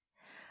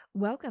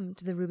Welcome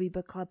to the Ruby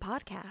Book Club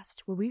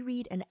podcast, where we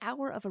read an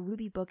hour of a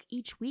Ruby book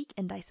each week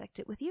and dissect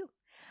it with you.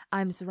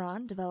 I'm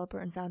Saran, developer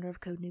and founder of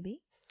Code Newbie.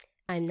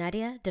 I'm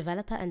Nadia,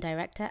 developer and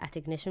director at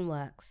Ignition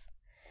Works.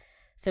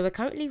 So we're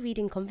currently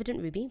reading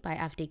Confident Ruby by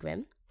Avdi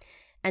Grimm,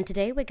 and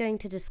today we're going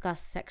to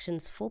discuss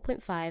sections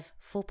 4.5,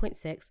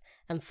 4.6,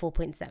 and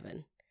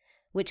 4.7,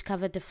 which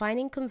cover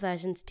defining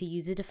conversions to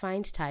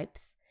user-defined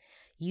types,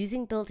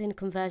 using built-in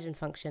conversion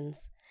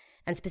functions,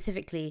 and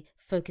specifically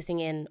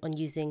focusing in on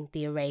using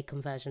the array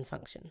conversion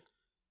function.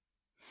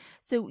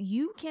 So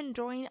you can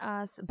join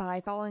us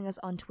by following us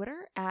on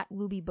Twitter at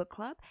Ruby Book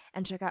Club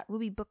and check out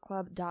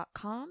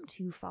rubybookclub.com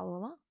to follow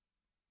along.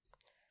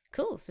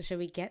 Cool, so shall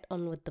we get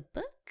on with the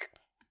book?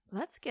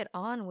 Let's get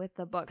on with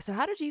the book. So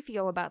how did you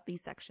feel about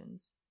these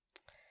sections?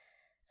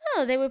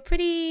 Oh, they were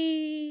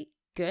pretty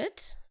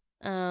good.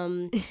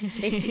 I'm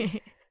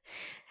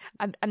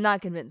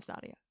not convinced,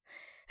 Nadia.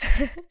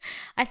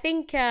 I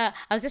think I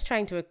was just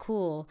trying to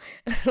recall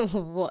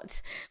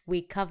what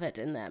we covered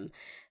in them.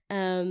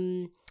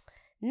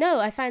 No,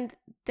 I find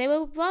they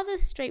were rather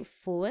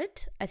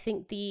straightforward. I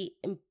think the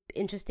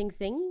interesting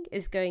thing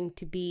is going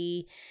to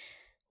be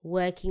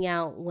working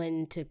out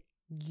when to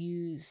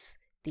use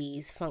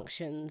these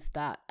functions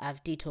that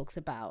Avdi talks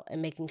about and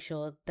making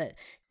sure that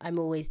I'm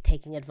always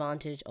taking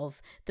advantage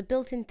of the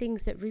built-in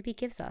things that Ruby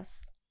gives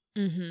us.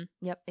 Mm-hmm.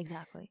 Yep,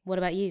 exactly. What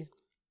about you?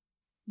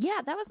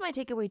 Yeah, that was my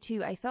takeaway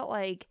too. I felt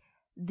like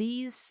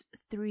these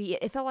three,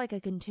 it felt like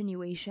a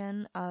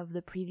continuation of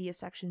the previous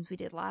sections we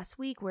did last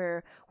week,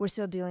 where we're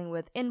still dealing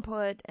with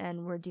input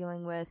and we're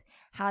dealing with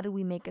how do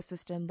we make a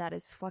system that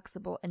is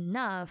flexible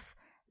enough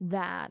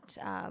that,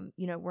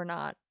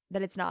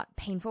 that it's not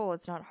painful,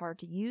 it's not hard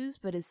to use,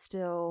 but it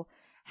still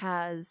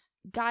has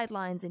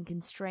guidelines and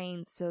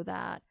constraints so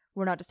that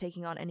we're not just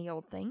taking on any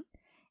old thing.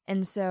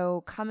 And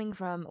so coming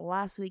from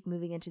last week,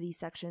 moving into these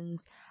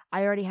sections,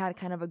 I already had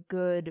kind of a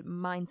good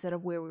mindset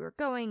of where we were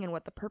going and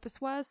what the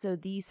purpose was. So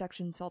these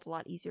sections felt a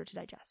lot easier to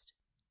digest.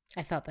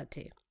 I felt that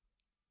too.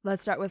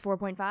 Let's start with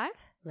 4.5.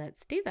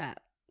 Let's do that.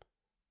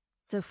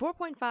 So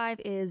 4.5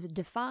 is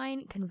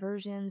define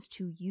conversions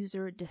to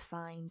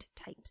user-defined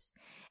types.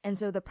 And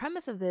so the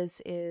premise of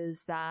this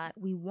is that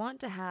we want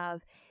to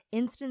have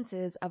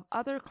instances of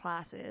other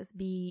classes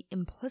be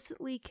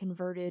implicitly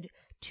converted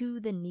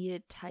to the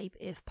needed type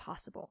if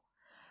possible.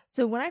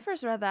 So when I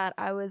first read that,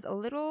 I was a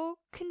little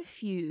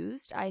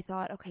confused. I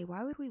thought, okay,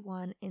 why would we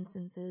want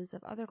instances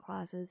of other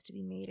classes to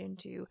be made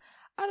into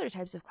other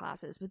types of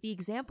classes? But the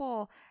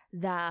example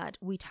that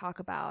we talk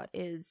about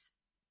was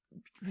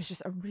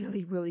just a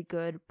really, really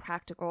good,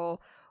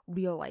 practical,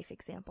 real-life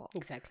example.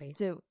 Exactly.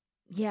 So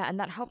yeah, and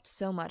that helped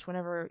so much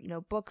whenever,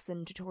 books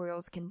and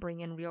tutorials can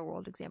bring in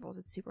real-world examples.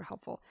 It's super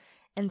helpful.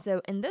 And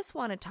so in this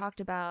one, it talked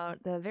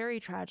about the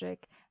very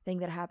tragic thing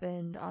that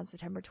happened on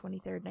September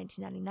 23rd,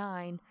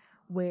 1999,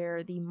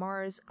 where the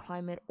Mars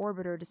Climate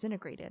Orbiter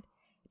disintegrated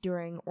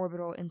during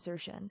orbital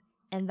insertion.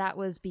 And that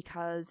was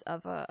because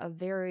of a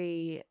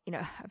very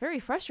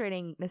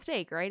frustrating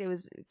mistake, right? It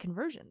was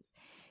conversions.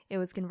 It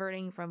was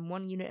converting from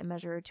one unit and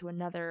measure to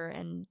another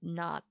and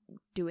not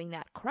doing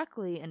that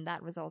correctly. And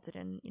that resulted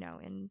in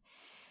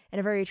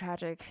a very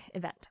tragic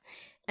event.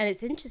 And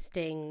it's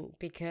interesting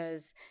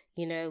because,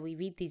 we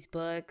read these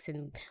books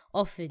and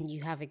often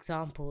you have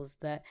examples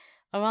that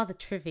are rather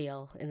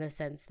trivial in the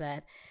sense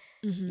that,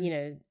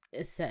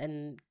 a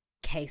certain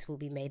case will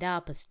be made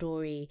up, a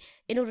story,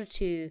 in order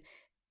to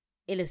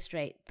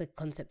illustrate the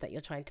concept that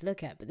you're trying to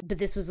look at. But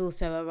this was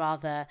also a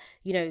rather,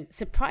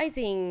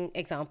 surprising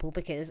example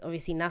because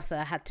obviously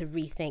NASA had to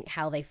rethink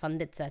how they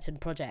funded certain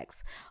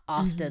projects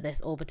after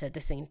this orbiter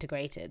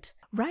disintegrated.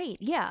 Right,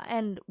 yeah.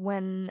 And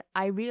when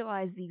I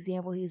realized the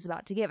example he was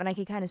about to give, and I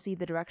could kind of see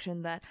the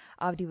direction that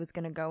Avdi was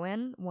going to go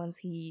in once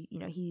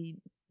he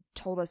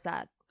told us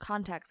that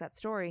context, that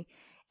story.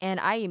 And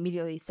I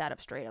immediately sat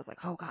up straight. I was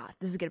like, oh God,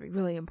 this is going to be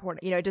really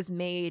important. It just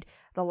made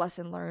the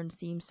lesson learned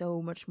seem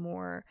so much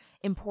more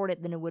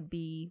important than it would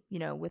be,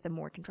 with a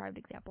more contrived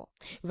example.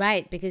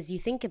 Right, because you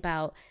think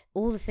about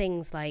all the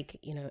things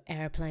like,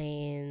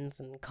 airplanes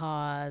and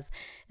cars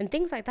and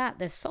things like that.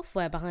 There's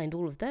software behind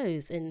all of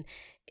those. And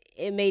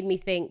it made me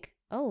think,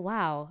 oh,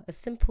 wow, a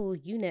simple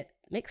unit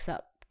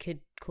mix-up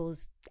could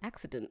cause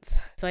accidents.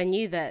 So I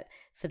knew that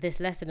for this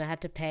lesson, I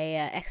had to pay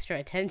extra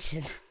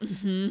attention.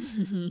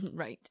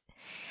 Right.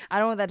 I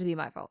don't want that to be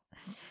my fault.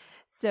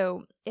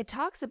 So it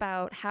talks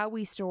about how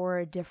we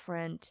store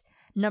different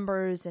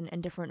numbers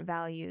and different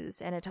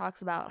values. And it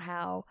talks about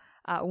how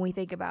when we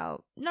think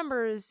about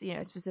numbers,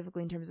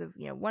 specifically in terms of,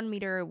 1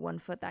 meter, 1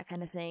 foot, that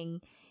kind of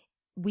thing,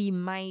 we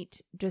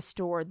might just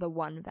store the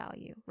one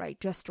value, right?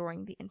 Just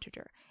storing the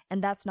integer.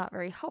 And that's not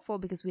very helpful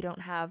because we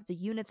don't have the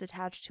units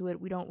attached to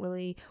it. We don't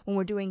really, when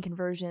we're doing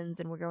conversions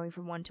and we're going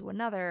from one to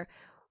another,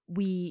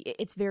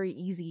 it's very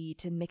easy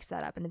to mix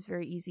that up and it's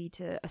very easy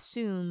to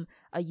assume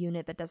a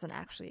unit that doesn't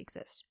actually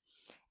exist.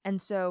 And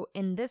so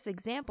in this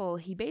example,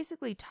 he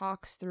basically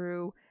talks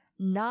through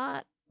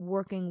not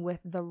working with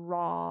the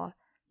raw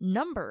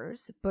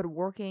numbers, but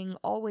working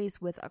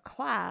always with a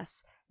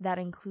class that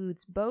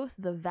includes both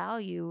the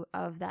value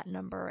of that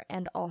number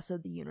and also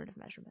the unit of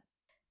measurement.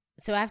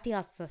 So Avdi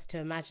asks us to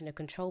imagine a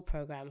control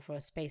program for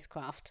a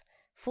spacecraft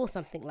for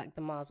something like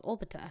the Mars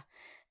orbiter,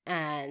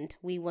 and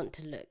we want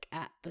to look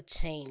at the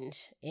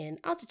change in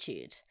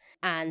altitude.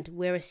 And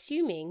we're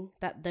assuming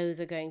that those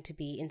are going to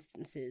be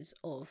instances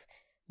of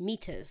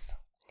meters.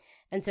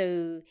 And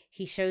so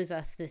he shows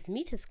us this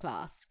meters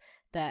class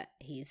that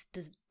he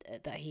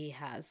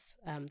has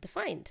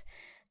defined.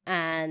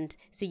 And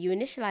so you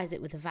initialize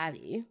it with a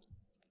value,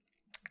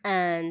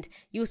 and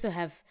you also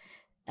have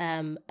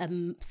a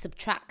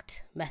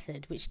subtract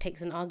method, which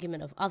takes an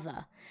argument of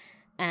other,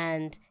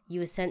 and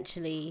you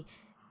essentially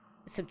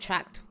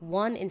subtract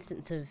one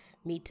instance of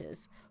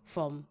meters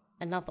from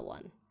another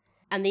one.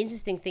 And the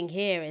interesting thing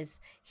here is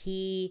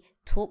he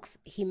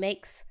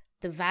makes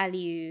the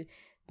value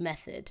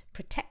method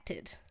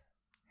protected.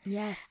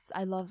 Yes,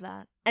 I love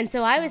that. And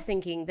so I was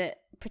thinking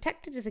that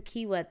protected is a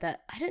keyword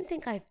that I don't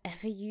think I've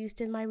ever used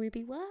in my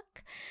Ruby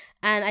work.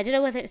 And I don't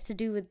know whether it's to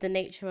do with the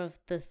nature of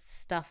the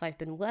stuff I've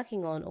been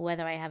working on, or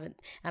whether I haven't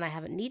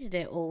needed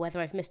it, or whether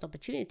I've missed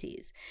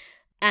opportunities.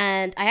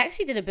 And I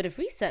actually did a bit of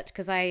research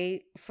because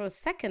for a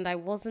second, I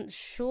wasn't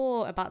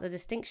sure about the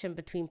distinction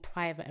between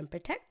private and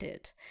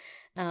protected.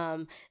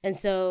 And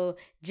so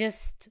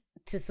just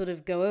to sort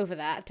of go over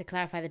that, to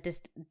clarify the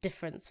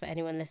difference for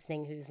anyone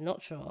listening who's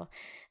not sure.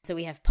 So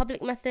we have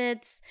public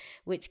methods,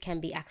 which can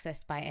be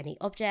accessed by any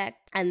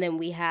object. And then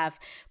we have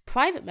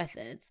private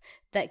methods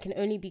that can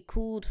only be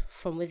called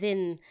from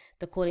within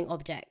the calling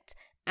object.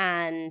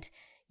 And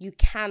you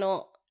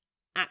cannot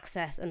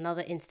access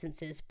another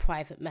instance's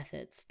private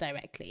methods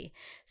directly.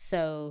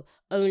 So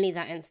only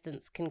that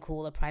instance can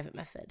call a private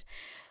method.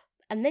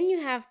 And then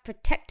you have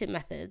protected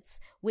methods,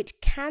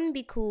 which can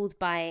be called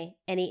by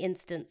any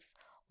instance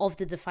of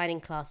the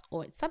defining class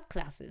or its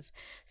subclasses.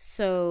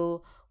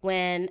 So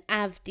when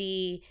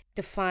Avdi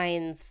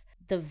defines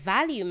the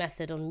value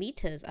method on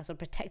meters as a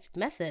protected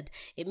method,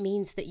 it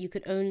means that you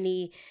could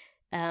only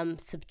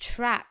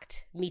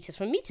subtract meters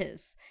from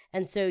meters.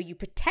 And so you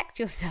protect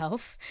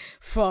yourself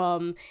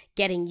from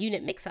getting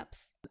unit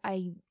mix-ups.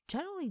 I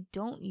generally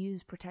don't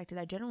use protected.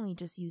 I generally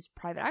just use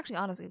private. I actually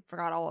honestly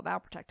forgot all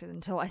about protected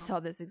until I saw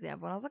this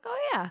example. And I was like,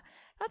 oh yeah,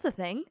 that's a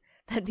thing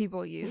that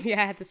people use.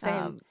 Yeah, I had the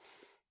same.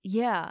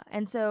 Yeah.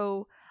 And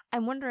so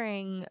I'm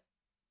wondering,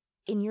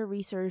 in your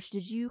research,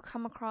 did you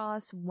come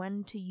across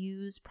when to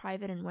use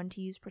private and when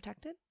to use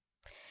protected?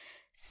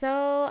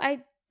 So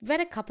I read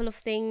a couple of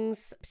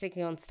things,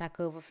 particularly on Stack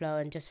Overflow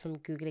and just from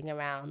Googling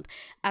around.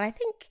 And I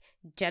think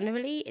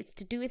generally it's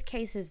to do with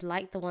cases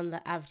like the one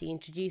that Avdi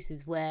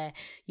introduces, where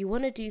you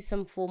want to do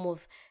some form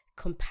of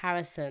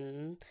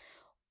comparison,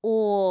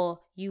 or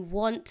you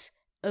want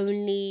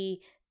only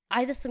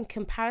either some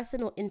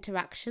comparison or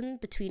interaction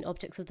between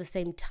objects of the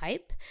same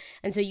type.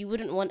 And so you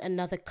wouldn't want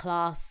another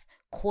class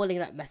calling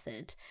that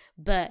method,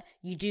 but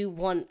you do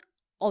want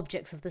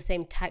objects of the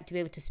same type to be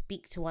able to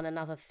speak to one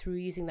another through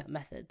using that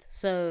method.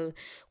 So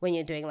when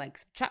you're doing like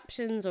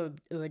subtractions or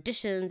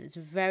additions, it's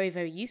very,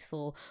 very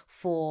useful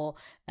for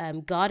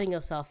guarding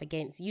yourself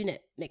against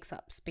unit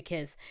mix-ups,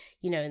 because,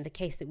 you know, in the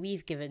case that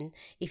we've given,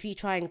 if you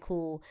try and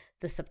call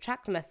the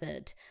subtract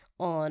method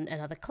on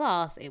another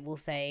class, it will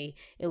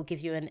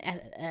give you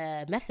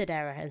a method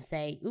error and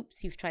say,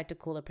 oops, you've tried to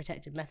call a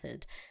protected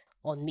method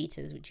on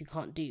meters, which you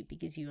can't do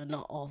because you are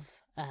not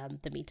of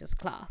the meters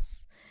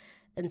class.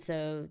 And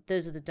so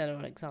those are the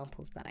general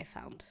examples that I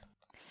found.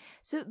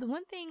 So the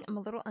one thing I'm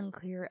a little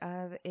unclear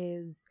of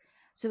is,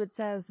 so it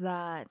says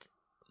that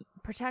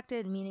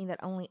protected, meaning that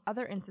only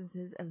other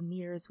instances of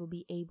meters will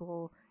be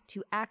able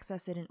to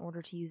access it in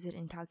order to use it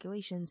in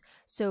calculations.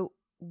 So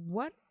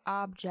what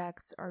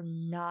objects are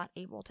not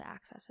able to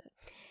access it?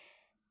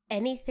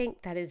 Anything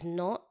that is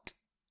not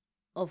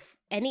of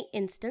any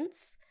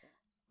instance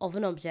of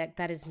an object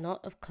that is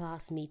not of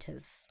class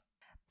meters.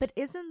 But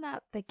isn't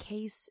that the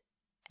case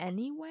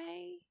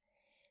anyway?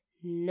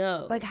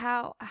 No. Like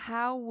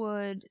how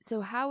would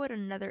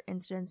another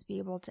instance be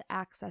able to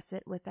access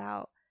it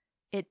without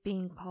it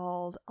being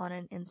called on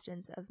an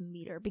instance of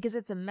meter? Because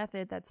it's a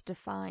method that's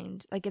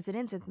defined, like it's an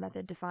instance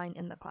method defined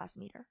in the class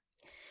meter.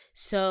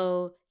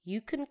 So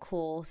you can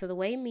call, the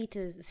way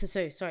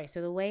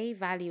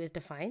value is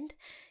defined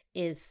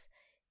is,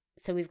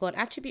 so we've got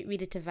attribute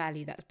reader to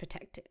value that's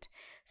protected.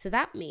 So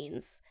that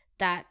means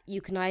that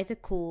you can either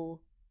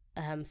call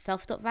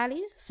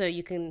self.value, so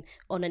you can,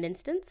 on an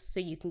instance,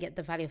 so you can get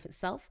the value of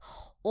itself,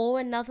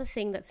 or another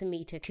thing that's a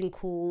meter can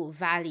call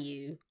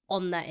value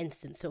on that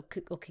instance, or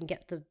can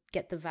get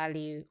the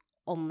value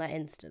on that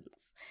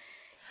instance.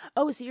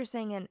 Oh, so you're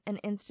saying an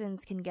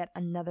instance can get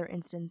another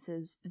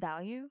instance's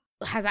value?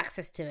 Has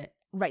access to it.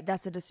 Right,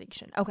 that's a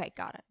distinction. Okay,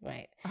 got it.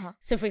 Right. Uh-huh.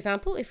 So for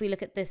example, if we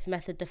look at this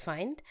method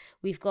defined,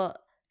 we've got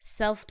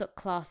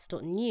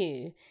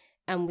self.class.new,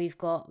 and we've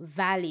got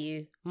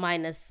value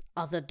minus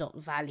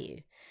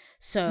other.value.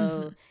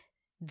 So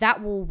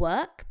that will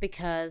work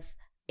because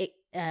it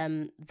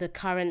the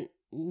current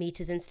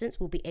meters instance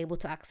will be able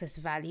to access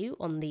value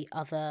on the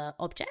other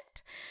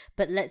object.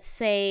 But let's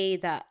say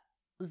that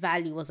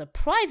value was a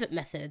private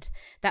method,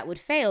 that would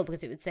fail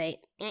because it would say,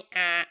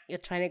 you're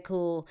trying to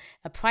call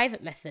a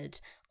private method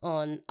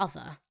on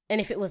other. And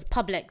if it was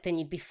public, then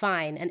you'd be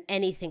fine, and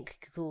anything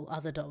could call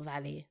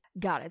other.value.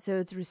 Got it. So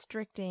it's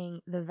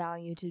restricting the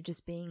value to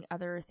just being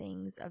other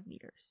things of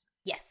meters.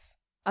 Yes.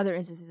 Other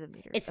instances of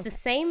meters. It's the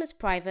same as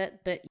private,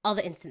 but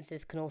other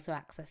instances can also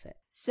access it.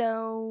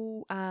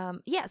 So,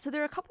 so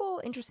there are a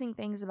couple interesting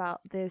things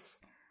about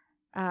this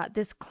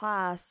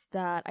class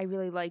that I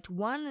really liked.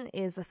 One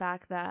is the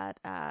fact that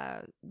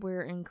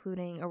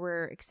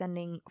we're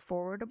extending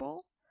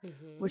forwardable,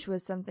 which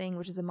is a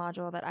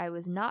module that I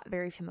was not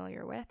very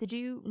familiar with. Did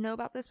you know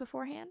about this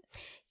beforehand?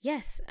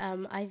 Yes,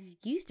 I've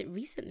used it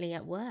recently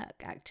at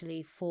work,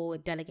 actually, for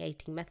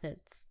delegating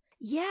methods.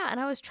 Yeah, and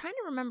I was trying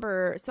to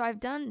remember, so I've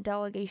done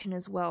delegation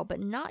as well,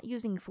 but not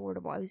using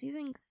forwardable. I was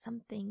using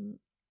something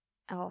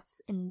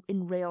else in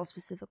Rails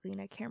specifically, and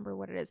I can't remember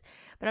what it is.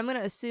 But I'm going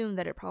to assume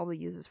that it probably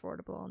uses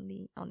forwardable on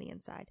the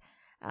inside.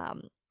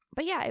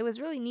 But yeah, it was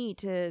really neat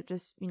to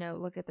just,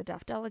 look at the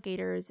def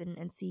delegators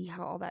and see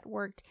how all that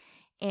worked.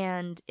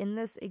 And in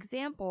this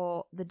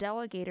example, the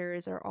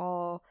delegators are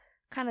all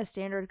kind of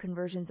standard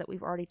conversions that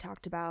we've already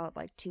talked about,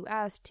 like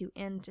toS,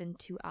 toInt, and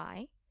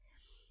toi.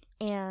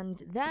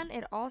 And then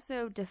it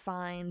also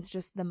defines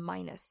just the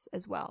minus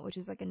as well, which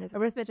is like an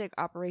arithmetic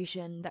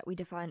operation that we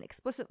define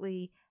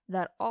explicitly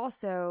that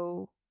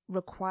also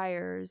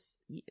requires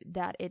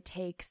that it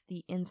takes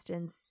the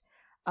instance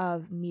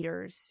of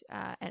meters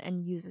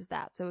and uses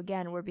that. So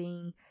again, we're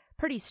being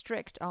pretty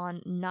strict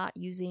on not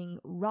using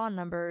raw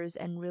numbers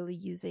and really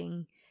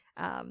using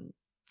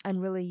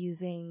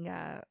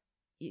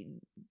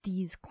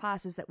these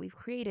classes that we've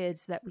created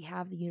so that we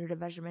have the unit of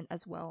measurement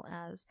as well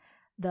as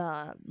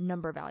the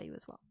number value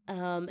as well.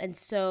 And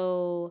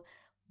so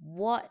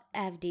what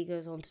Avdi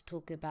goes on to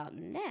talk about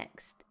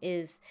next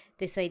is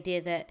this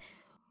idea that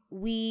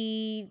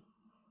we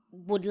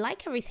would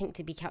like everything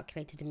to be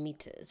calculated in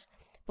meters,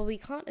 but we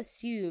can't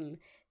assume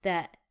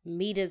that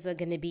meters are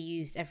going to be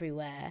used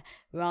everywhere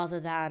rather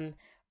than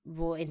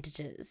raw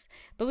integers.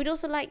 But we'd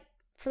also like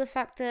for the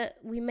fact that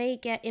we may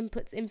get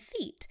inputs in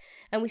feet,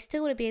 and we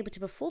still want to be able to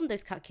perform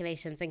those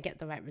calculations and get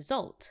the right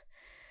result.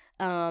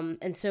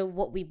 And so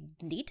what we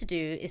need to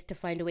do is to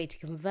find a way to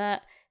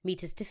convert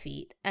meters to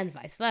feet and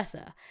vice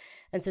versa.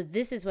 And so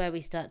this is where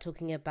we start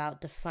talking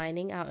about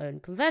defining our own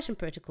conversion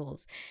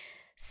protocols,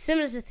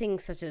 similar to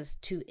things such as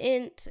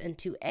toInt and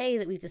toA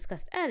that we've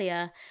discussed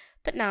earlier,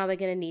 but now we're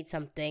going to need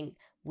something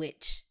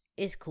which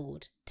is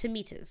called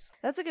tometers.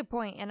 That's a good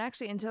point. And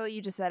actually, until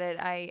you just said it,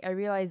 I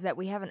realized that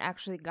we haven't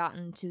actually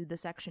gotten to the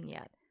section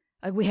yet.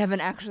 Like, we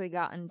haven't actually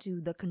gotten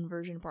to the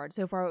conversion part.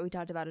 So far, what we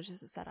talked about is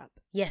just the setup.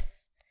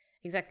 Yes.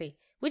 Exactly.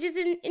 Which is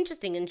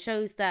interesting and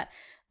shows that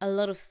a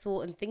lot of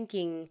thought and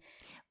thinking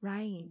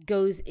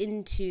goes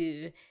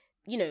into,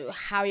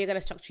 how you're going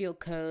to structure your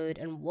code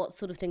and what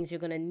sort of things you're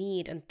going to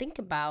need and think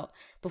about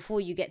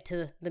before you get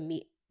to the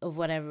meat of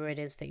whatever it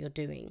is that you're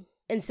doing.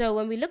 And so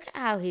when we look at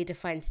how he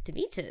defines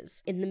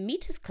tometers, in the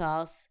meters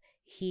class,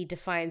 he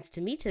defines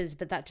tometers,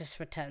 but that just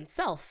returns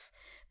self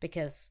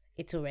because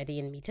it's already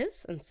in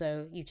meters. And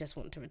so you just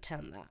want to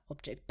return that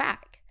object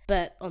back.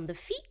 But on the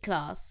feet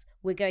class,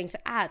 we're going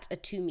to add a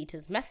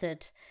tometers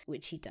method,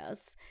 which he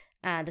does.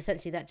 And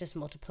essentially that just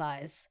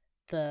multiplies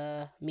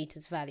the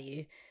meters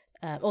value,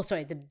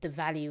 the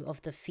value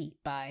of the feet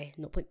by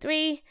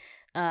 0.3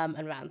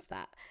 and rounds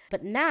that.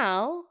 But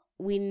now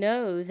we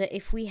know that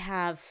if we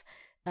have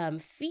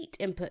feet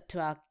input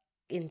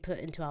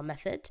into our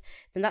method,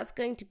 then that's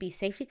going to be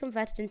safely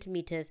converted into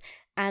meters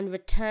and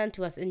return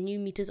to us a new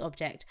meters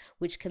object,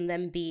 which can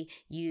then be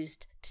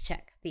used to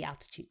check the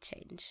altitude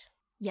change.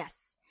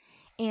 Yes.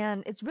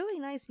 And it's really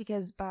nice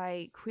because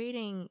by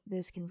creating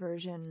this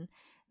conversion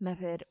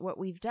method, what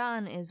we've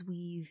done is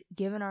we've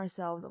given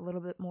ourselves a little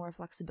bit more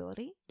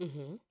flexibility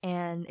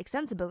and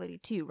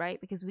extensibility too,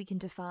 right? Because we can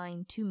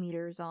define 2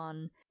 meters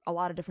on a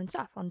lot of different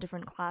stuff, on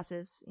different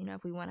classes.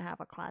 If we want to have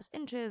a class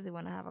inches, we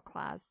want to have a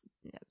class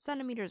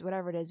centimeters,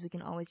 whatever it is, we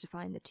can always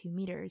define the 2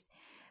 meters.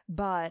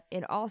 But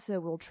it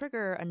also will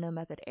trigger a no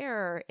method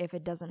error if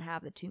it doesn't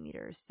have the 2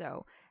 meters.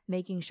 So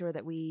making sure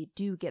that we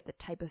do get the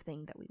type of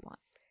thing that we want.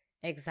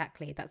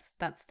 Exactly.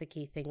 That's the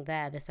key thing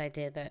there, this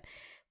idea that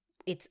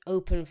it's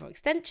open for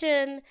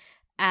extension,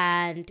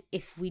 and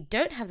if we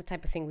don't have the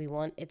type of thing we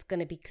want, it's going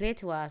to be clear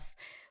to us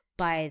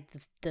by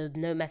the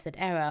no method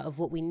error of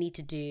what we need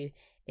to do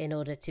in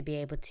order to be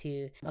able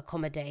to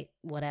accommodate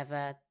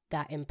whatever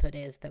that input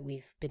is that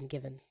we've been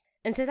given.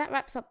 And so that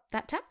wraps up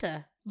that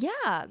chapter.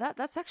 Yeah,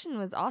 that section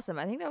was awesome.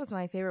 I think that was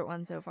my favorite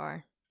one so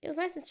far. It was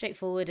nice and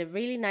straightforward, a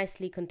really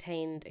nicely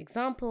contained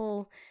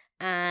example.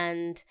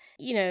 And,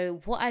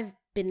 what I've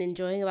been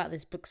enjoying about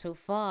this book so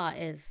far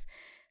is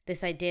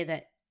this idea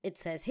that it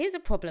says, here's a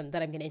problem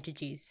that I'm going to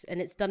introduce. And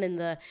it's done in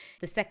the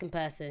second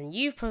person.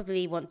 You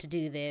probably want to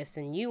do this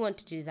and you want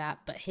to do that,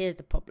 but here's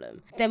the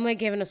problem. Then we're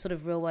given a sort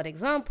of real world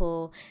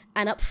example.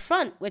 And up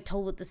front, we're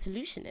told what the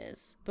solution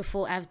is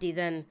before Avdi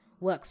then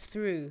works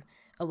through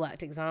a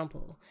worked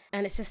example.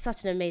 And it's just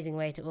such an amazing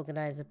way to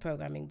organize a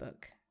programming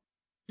book.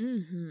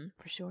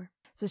 For sure.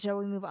 So shall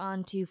we move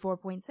on to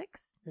 4.6?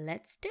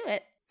 Let's do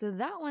it. So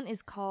that one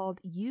is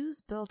called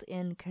Use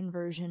Built-in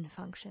Conversion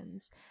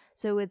Functions.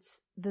 So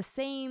it's the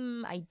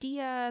same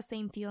idea,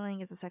 same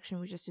feeling as the section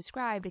we just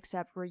described,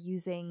 except we're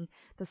using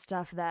the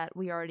stuff that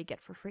we already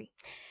get for free.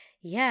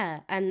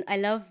 Yeah, and I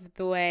love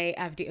the way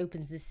Avdi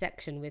opens this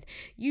section with,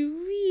 you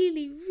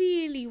really,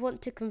 really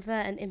want to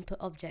convert an input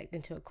object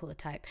into a core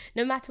type,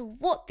 no matter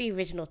what the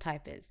original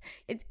type is.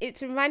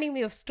 It's reminding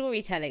me of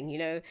storytelling, you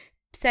know,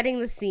 setting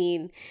the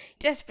scene. You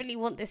desperately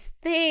want this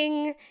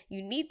thing,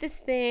 you need this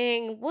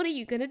thing, what are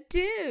you gonna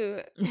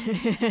do?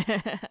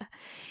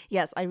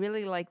 Yes, I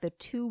really like the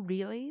two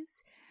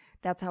reallys.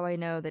 That's how I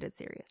know that it's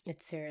serious.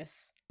 It's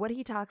serious. What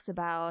he talks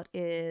about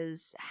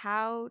is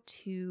how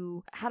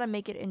to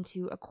make it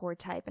into a core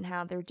type and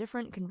how there are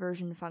different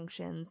conversion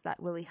functions that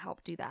really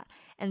help do that.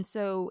 And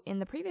so in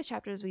the previous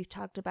chapters, we've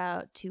talked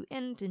about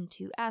toInt and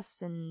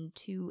toS and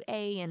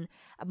toA and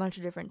a bunch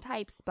of different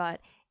types,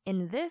 but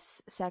in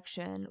this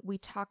section, we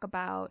talk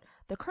about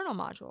the kernel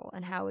module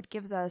and how it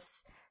gives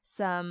us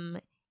some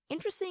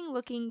interesting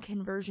looking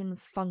conversion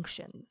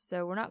functions.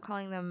 So we're not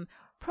calling them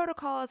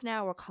protocols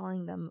now, we're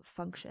calling them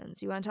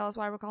functions. You want to tell us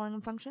why we're calling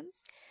them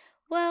functions?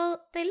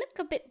 Well, they look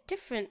a bit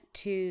different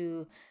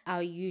to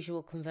our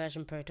usual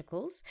conversion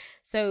protocols.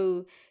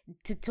 So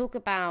to talk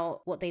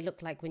about what they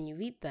look like when you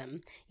read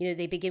them, you know,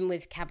 they begin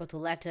with capital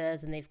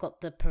letters and they've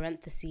got the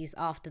parentheses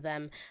after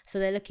them. So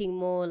they're looking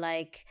more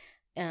like,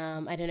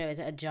 I don't know, is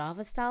it a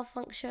Java style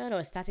function or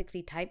a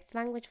statically typed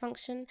language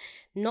function?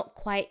 Not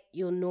quite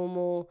your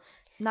normal...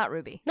 Not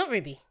Ruby,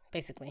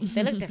 basically.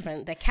 They look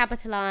different. They're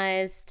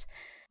capitalized.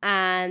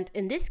 And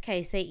in this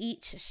case, they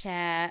each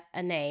share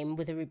a name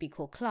with a Ruby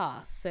core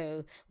class.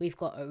 So we've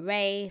got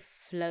array,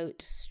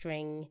 float,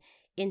 string,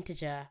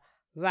 integer,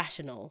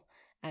 rational,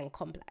 and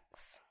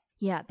complex.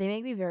 Yeah, they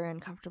make me very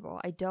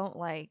uncomfortable. I don't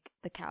like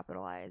the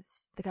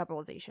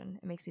capitalization.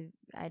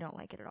 I don't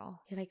like it at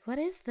all. You're like, what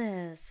is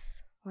this?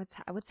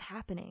 What's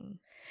happening?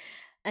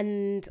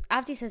 And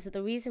Avdi says that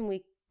the reason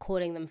we're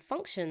calling them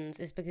functions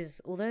is because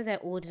although they're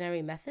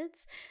ordinary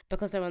methods,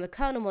 because they're on the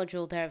kernel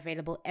module, they're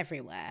available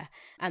everywhere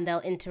and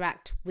they'll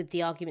interact with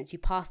the arguments you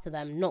pass to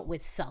them, not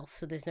with self.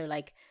 So there's no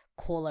like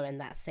caller in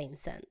that same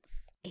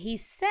sense. He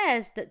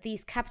says that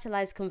these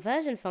capitalized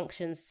conversion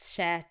functions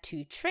share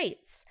two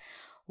traits,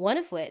 one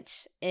of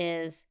which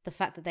is the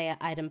fact that they are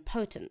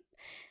idempotent.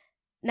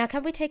 Now,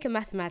 can we take a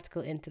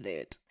mathematical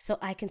interlude so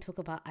I can talk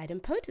about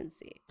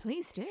idempotency?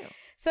 Please do.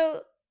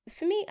 So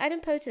for me,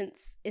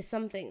 idempotence is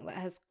something that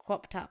has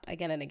cropped up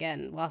again and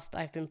again whilst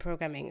I've been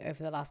programming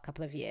over the last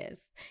couple of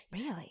years.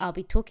 Really? I'll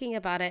be talking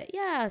about it.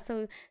 Yeah.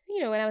 So,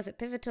 you know, when I was at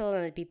Pivotal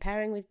and I'd be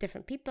pairing with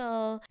different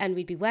people and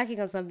we'd be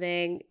working on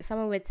something,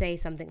 someone would say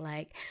something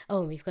like,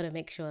 oh, we've got to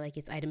make sure like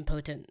it's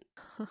idempotent.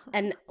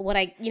 And what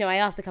I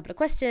asked a couple of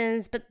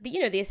questions, but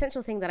the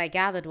essential thing that I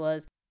gathered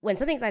was, when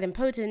something's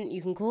idempotent,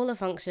 you can call a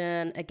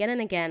function again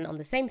and again on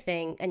the same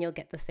thing and you'll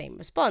get the same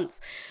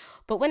response.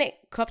 But when it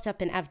cropped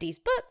up in Avdi's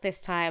book this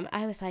time,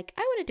 I was like,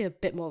 I want to do a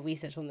bit more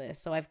research on this.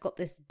 So I've got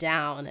this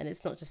down and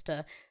it's not just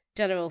a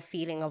general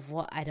feeling of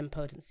what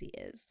idempotency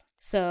is.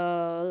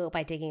 So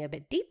by digging a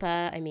bit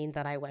deeper, I mean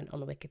that I went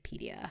on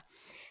Wikipedia.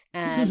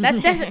 And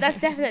that's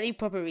definitely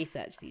proper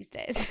research these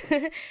days.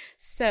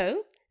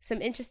 So some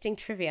interesting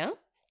trivia.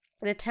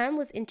 The term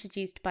was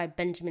introduced by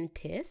Benjamin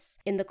Peirce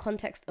in the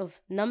context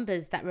of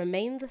numbers that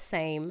remain the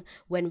same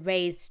when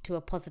raised to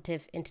a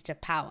positive integer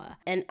power.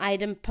 And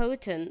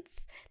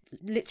idempotence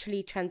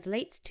literally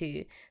translates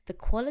to the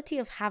quality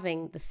of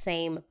having the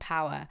same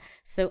power.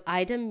 So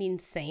idem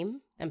means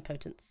same and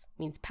potence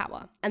means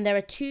power. And there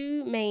are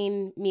two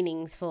main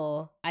meanings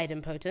for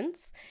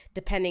idempotence,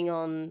 depending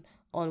on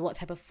what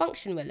type of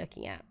function we're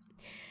looking at.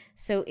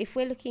 So if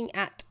we're looking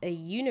at a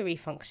unary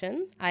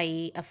function,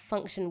 i.e. a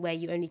function where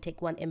you only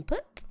take one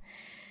input,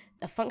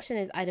 a function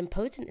is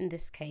idempotent in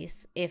this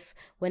case if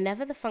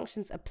whenever the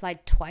function's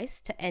applied twice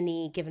to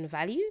any given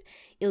value,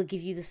 it'll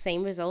give you the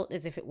same result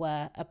as if it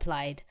were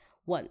applied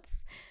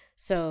once.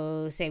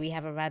 So say we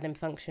have a random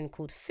function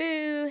called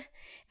foo,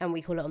 and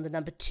we call it on the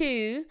number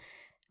 2,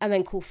 and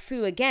then call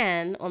foo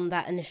again on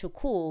that initial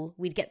call,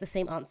 we'd get the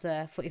same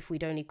answer for if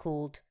we'd only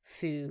called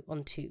foo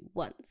on 2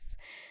 once.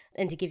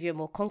 And to give you a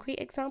more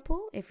concrete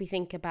example, if we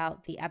think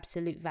about the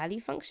absolute value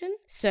function,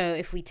 so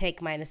if we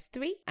take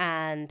 -3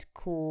 and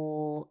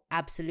call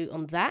absolute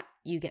on that,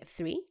 you get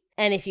 3.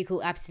 And if you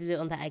call absolute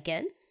on that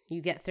again,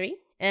 you get 3.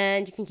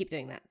 And you can keep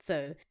doing that.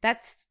 So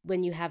that's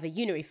when you have a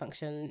unary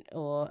function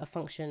or a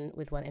function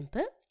with one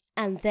input.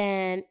 And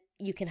then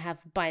you can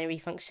have binary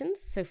functions,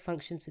 so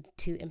functions with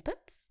 2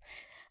 inputs.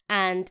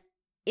 And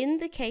in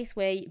the case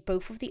where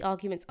both of the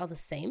arguments are the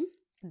same,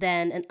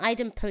 then an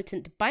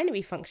idempotent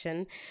binary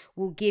function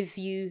will give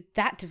you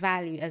that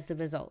value as the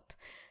result.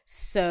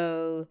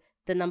 So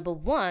the number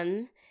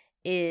 1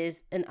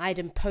 is an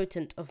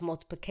idempotent of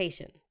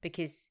multiplication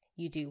because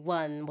you do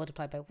 1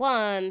 multiplied by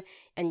 1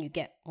 and you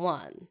get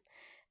 1.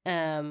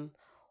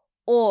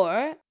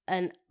 Or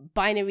an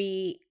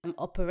binary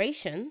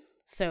operation,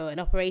 so an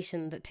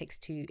operation that takes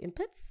 2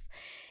 inputs,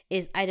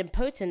 is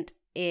idempotent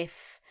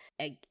if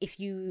if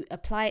you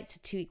apply it to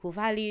two equal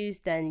values,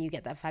 then you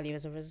get that value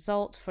as a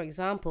result. For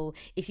example,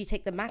 if you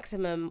take the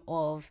maximum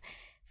of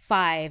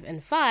 5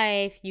 and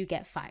 5, you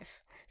get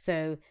 5.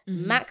 So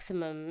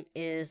maximum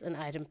is an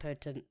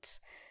idempotent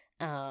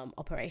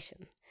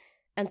operation.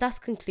 And thus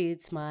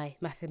concludes my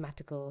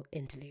mathematical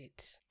interlude.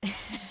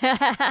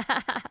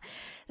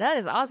 That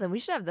is awesome. We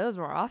should have those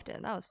more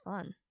often. That was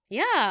fun.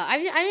 Yeah, I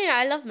mean,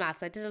 I love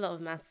maths. I did a lot of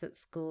maths at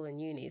school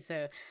and uni,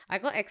 so I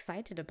got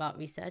excited about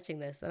researching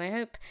this, and I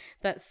hope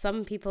that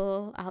some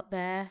people out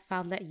there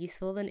found that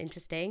useful and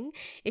interesting.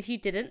 If you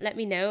didn't, let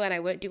me know, and I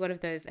won't do one of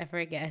those ever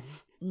again.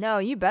 No,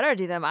 you better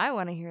do them. I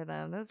want to hear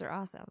them. Those are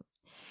awesome.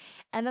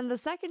 And then the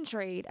second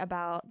trait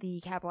about the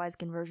capitalized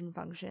conversion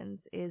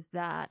functions is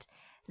that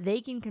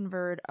they can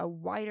convert a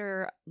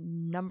wider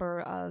number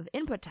of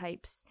input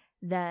types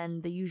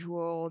than the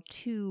usual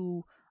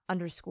 2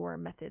 underscore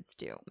methods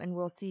do. And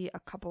we'll see a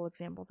couple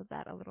examples of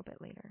that a little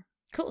bit later.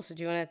 Cool. So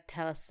do you want to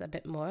tell us a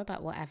bit more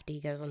about what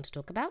AVD goes on to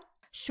talk about?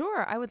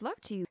 Sure, I would love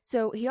to.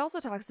 So he also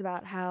talks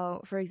about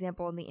how, for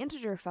example, in the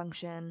integer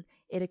function,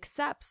 it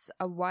accepts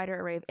a wider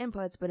array of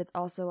inputs, but it's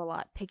also a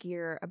lot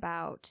pickier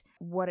about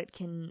what it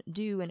can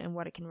do and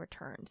what it can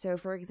return. So,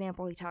 for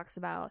example, he talks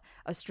about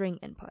a string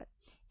input.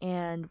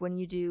 And when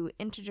you do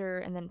integer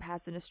and then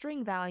pass in a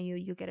string value,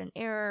 you'll get an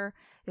error.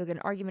 You'll get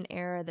an argument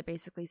error that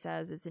basically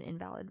says it's an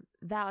invalid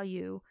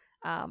value.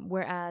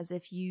 Whereas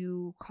if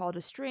you called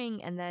a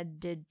string and then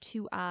did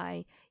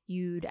 2i,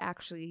 you'd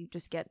actually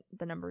just get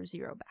the number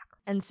 0 back.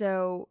 And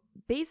so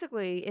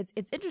basically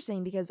it's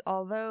interesting because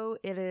although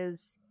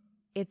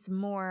it's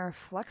more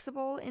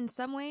flexible in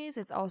some ways,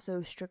 it's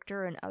also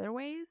stricter in other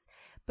ways.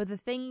 But the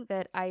thing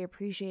that I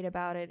appreciate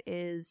about it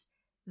is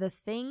the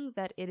thing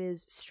that it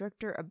is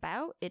stricter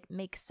about, it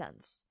makes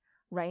sense,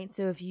 right?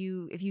 So if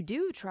you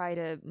do try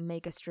to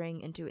make a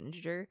string into an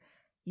integer,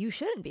 you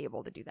shouldn't be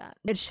able to do that.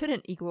 It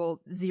shouldn't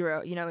equal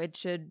 0. It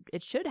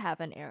should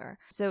have an error.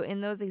 So in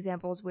those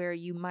examples where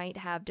you might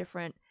have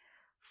different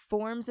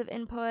forms of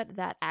input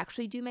that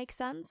actually do make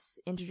sense,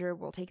 integer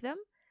will take them.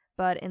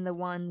 But in the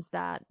ones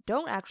that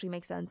don't actually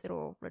make sense,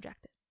 it'll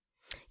reject it.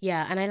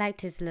 Yeah, and I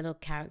liked his little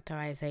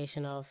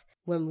characterization of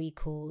when we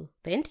call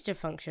the integer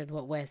function,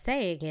 what we're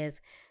saying is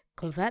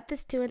convert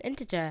this to an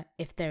integer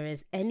if there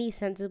is any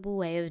sensible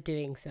way of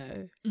doing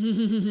so.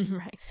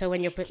 Right. So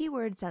when you're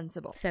keyword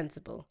sensible.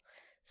 Sensible.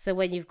 So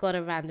when you've got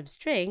a random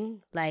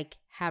string like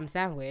ham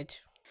sandwich,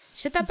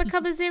 should that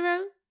become a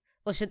 0?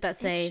 Or should that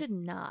say... It should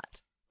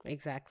not.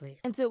 Exactly.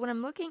 And so when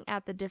I'm looking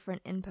at the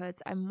different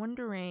inputs, I'm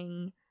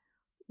wondering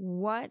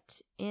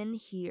what in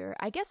here,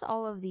 I guess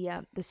all of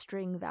the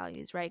string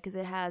values, right? Because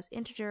it has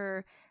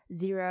integer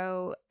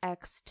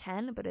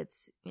 0x10, but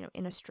it's,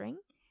 in a string.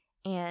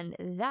 And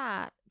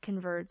that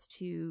converts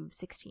to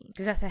 16.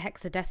 Because that's a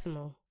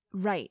hexadecimal.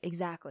 Right,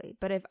 exactly.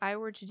 But if I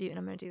were to do, and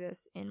I'm going to do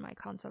this in my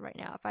console right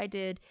now, if I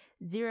did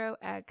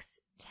 0x10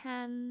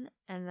 and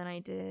then I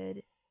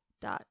did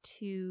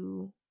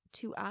 .2i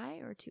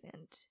or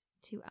 2int,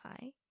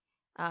 2i,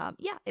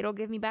 it'll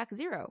give me back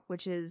 0,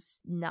 which is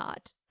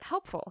not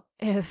helpful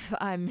if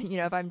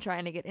I'm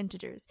trying to get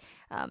integers.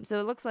 So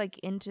it looks like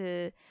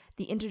the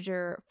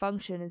integer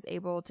function is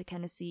able to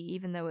kind of see,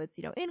 even though it's,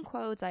 in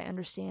quotes, I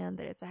understand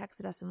that it's a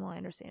hexadecimal, I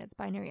understand it's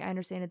binary, I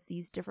understand it's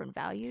these different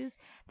values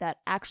that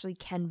actually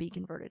can be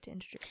converted to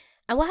integers.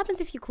 And what happens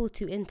if you call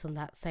toInt on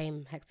that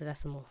same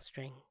hexadecimal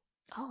string?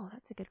 Oh,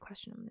 that's a good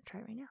question. I'm going to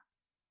try right now.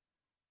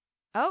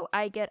 Oh,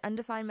 I get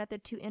undefined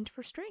method toInt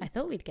for string. I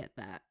thought we'd get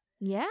that.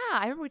 Yeah,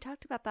 I remember we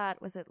talked about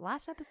that. Was it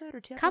last episode or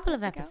 2 episodes ago? Couple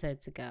of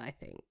episodes ago, I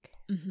think.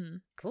 Mm-hmm.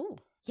 Cool.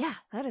 Yeah,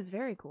 that is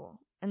very cool.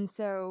 And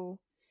so,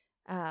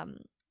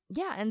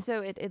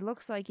 it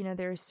looks like,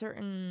 there are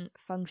certain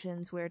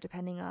functions where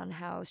depending on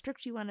how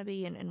strict you want to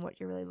be and what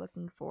you're really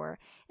looking for,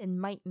 it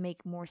might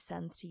make more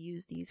sense to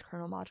use these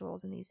kernel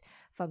modules and these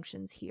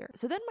functions here.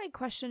 So then my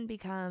question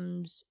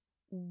becomes,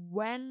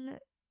 when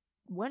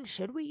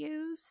should we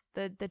use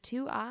the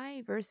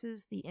 2i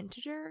versus the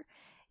integer?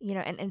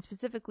 And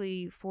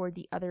specifically for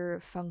the other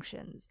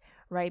functions,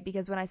 right?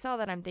 Because when I saw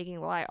that, I'm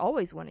thinking, well, I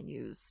always want to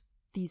use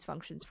these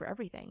functions for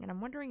everything. And I'm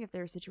wondering if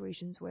there are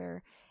situations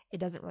where it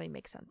doesn't really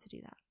make sense to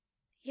do that.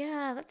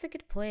 Yeah, that's a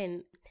good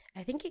point.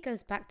 I think it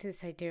goes back to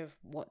this idea of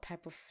what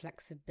type of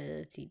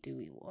flexibility do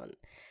we want.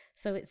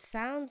 So it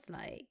sounds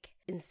like,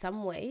 in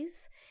some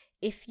ways,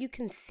 if you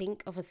can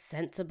think of a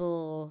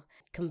sensible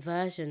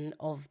conversion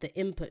of the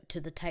input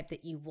to the type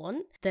that you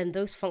want, then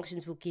those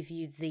functions will give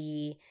you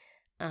the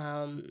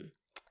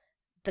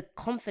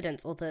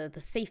confidence or the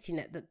safety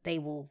net that they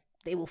will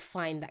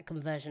find that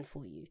conversion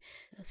for you.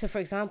 So for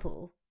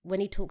example,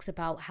 when he talks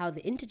about how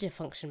the integer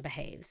function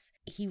behaves,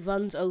 he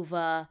runs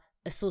over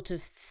a sort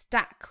of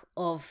stack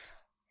of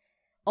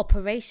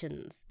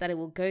operations that it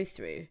will go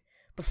through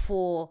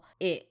before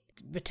it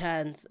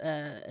returns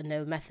a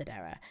no method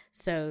error.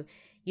 So,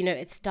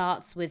 it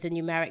starts with a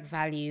numeric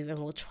value and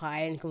will try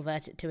and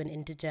convert it to an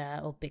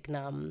integer or big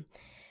num.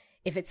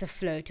 If it's a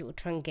float, it will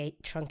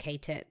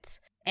truncate it.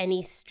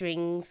 Any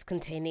strings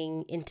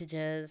containing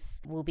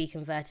integers will be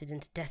converted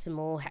into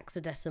decimal,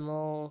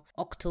 hexadecimal,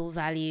 octal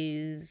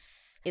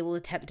values. it will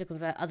attempt to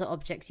convert other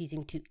objects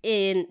using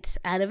toInt,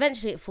 and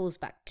eventually it falls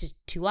back to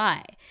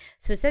toI.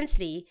 So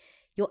essentially,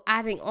 you're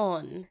adding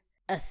on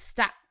a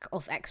stack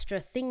of extra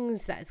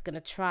things that it's going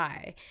to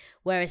try,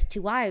 whereas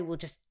toI will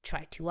just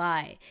try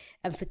toI.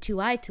 And for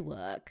toI to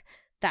work,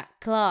 that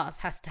class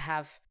has to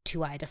have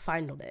toI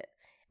defined on it.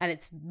 And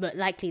it's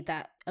likely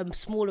that a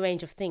smaller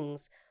range of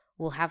things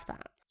will have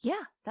that.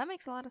 Yeah, that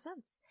makes a lot of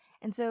sense.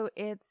 And so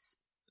it's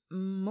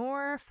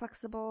more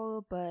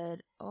flexible,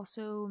 but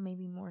also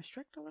maybe more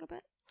strict a little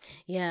bit.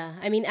 Yeah,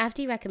 I mean,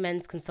 Avdi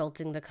recommends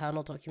consulting the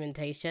kernel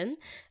documentation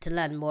to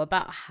learn more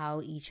about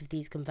how each of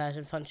these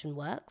conversion function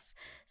works.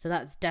 So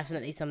that's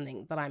definitely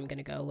something that I'm going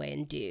to go away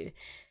and do.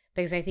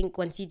 Because I think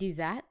once you do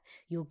that,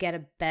 you'll get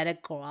a better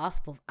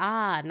grasp of,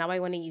 now I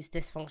want to use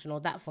this function or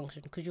that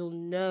function, because you'll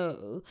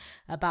know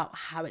about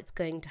how it's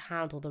going to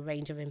handle the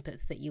range of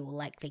inputs that you will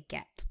likely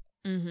get.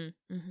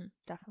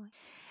 Definitely.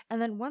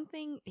 And then one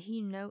thing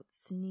he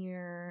notes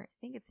I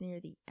think it's near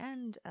the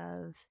end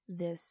of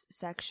this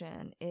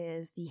section,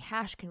 is the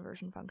hash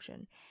conversion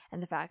function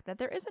and the fact that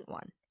there isn't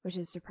one, which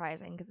is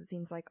surprising because it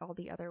seems like all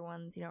the other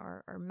ones,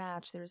 are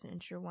matched. There's an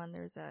integer one,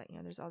 there's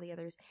all the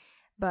others.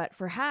 But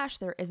for hash,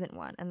 there isn't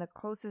one. And the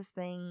closest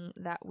thing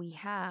that we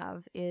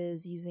have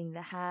is using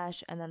the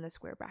hash and then the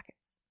square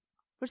brackets,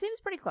 which seems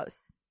pretty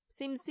close.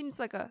 Seems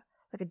like a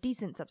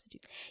decent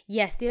substitute.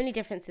 Yes, the only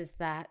difference is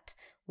that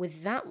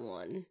with that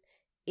one,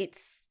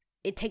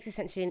 it takes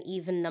essentially an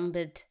even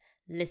numbered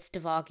list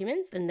of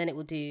arguments, and then it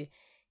will do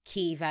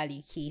key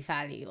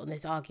value on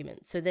those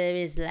arguments. So there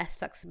is less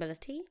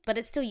flexibility, but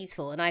it's still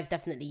useful. And I've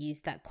definitely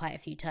used that quite a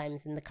few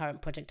times in the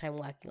current project I'm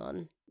working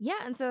on. Yeah,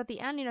 and so at the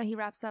end, he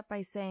wraps up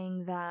by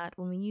saying that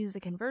when we use a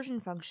conversion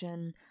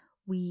function,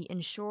 we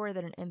ensure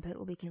that an input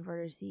will be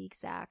converted to the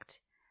exact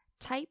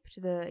type, to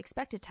the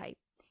expected type,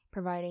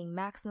 providing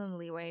maximum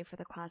leeway for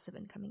the class of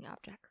incoming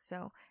objects.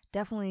 So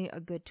definitely a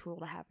good tool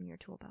to have in your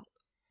tool belt.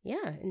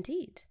 Yeah,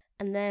 indeed.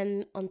 And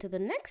then on to the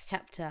next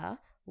chapter,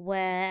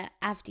 where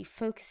Avdi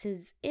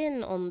focuses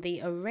in on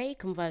the array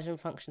conversion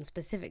function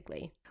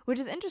specifically. Which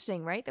is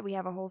interesting, right? That we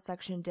have a whole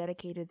section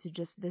dedicated to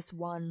just this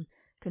one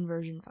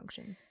conversion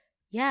function.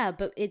 Yeah,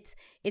 but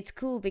it's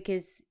cool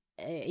because,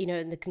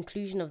 in the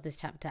conclusion of this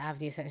chapter,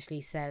 Avdi essentially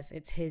says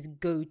it's his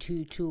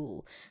go-to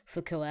tool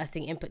for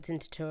coercing inputs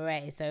into an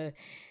array. So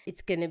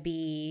it's going to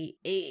be,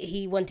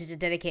 he wanted to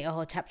dedicate a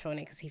whole chapter on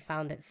it because he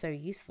found it so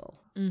useful.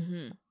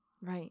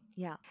 Right,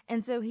 yeah.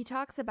 And so he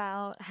talks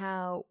about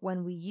how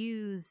when we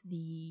use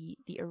the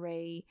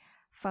array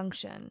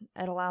function,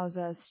 it allows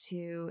us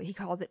to, he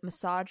calls it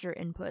massage your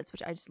inputs,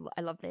 which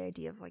I love the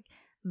idea of like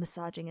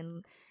massaging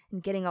and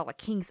getting all the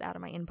kinks out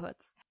of my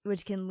inputs,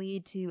 which can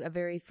lead to a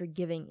very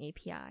forgiving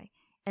API.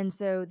 And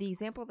so the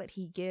example that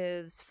he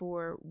gives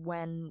for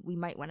when we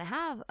might want to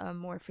have a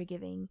more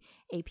forgiving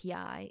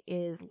API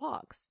is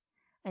logs.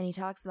 And he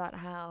talks about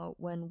how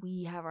when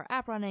we have our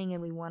app running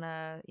and we want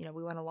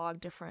to log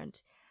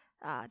different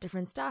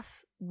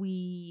stuff,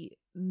 we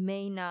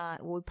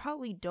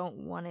probably don't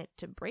want it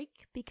to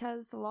break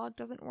because the log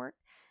doesn't work.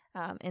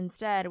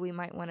 Instead, we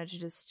might want it to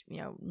just,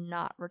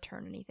 not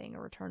return anything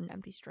or return an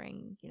empty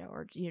string,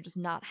 or just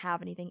not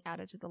have anything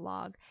added to the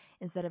log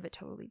instead of it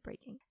totally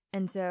breaking.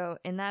 And so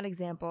in that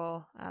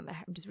example, I'm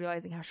just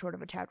realizing how short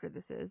of a chapter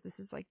this is. This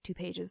is like 2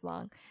 pages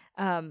long.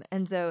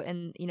 And so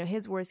in,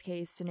 his worst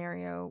case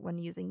scenario when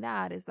using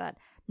that is that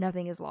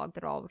nothing is logged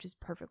at all, which is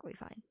perfectly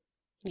fine.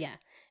 Yeah.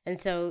 And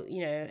so,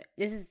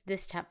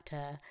 this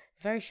chapter,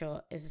 very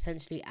short, is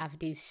essentially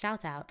Avdi's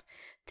shout out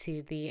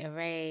to the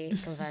array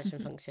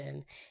conversion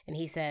function. And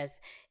he says,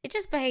 it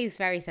just behaves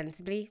very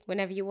sensibly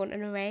whenever you want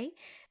an array.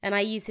 And I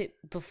use it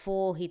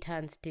before he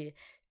turns to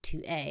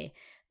A,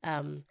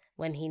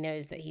 when he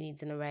knows that he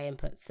needs an array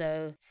input.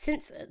 So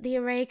since the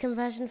array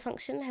conversion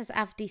function has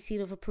Avdi's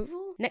seal of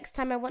approval, next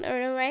time I want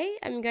an array,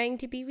 I'm going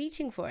to be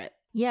reaching for it.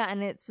 Yeah,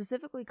 and it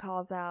specifically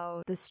calls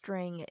out the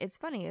string. It's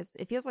funny.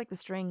 It feels like the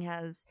string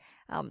has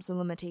some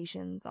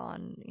limitations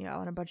on,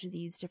 on a bunch of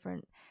these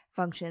different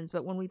functions.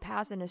 But when we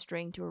pass in a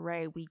string to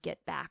array, we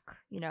get back,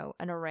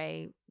 an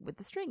array with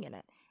the string in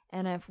it.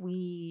 And if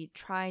we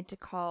try to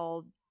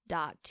call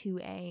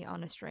 .2a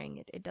on a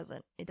string, it does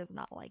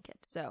not like it.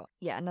 So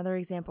yeah, another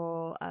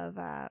example of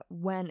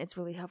when it's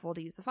really helpful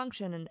to use the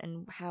function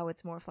and how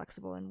it's more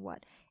flexible in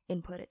what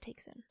input it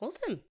takes in.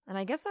 Awesome. And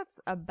I guess that's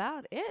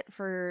about it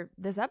for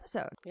this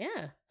episode.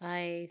 Yeah,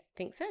 I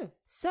think so.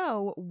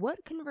 So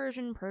what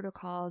conversion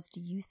protocols do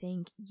you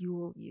think you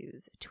will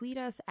use? Tweet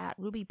us at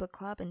Ruby Book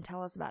Club and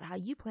tell us about how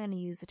you plan to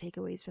use the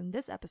takeaways from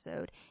this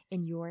episode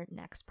in your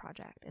next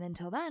project. And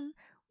until then,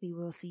 we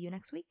will see you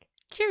next week.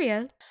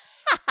 Cheerio.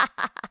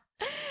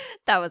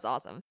 That was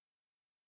awesome.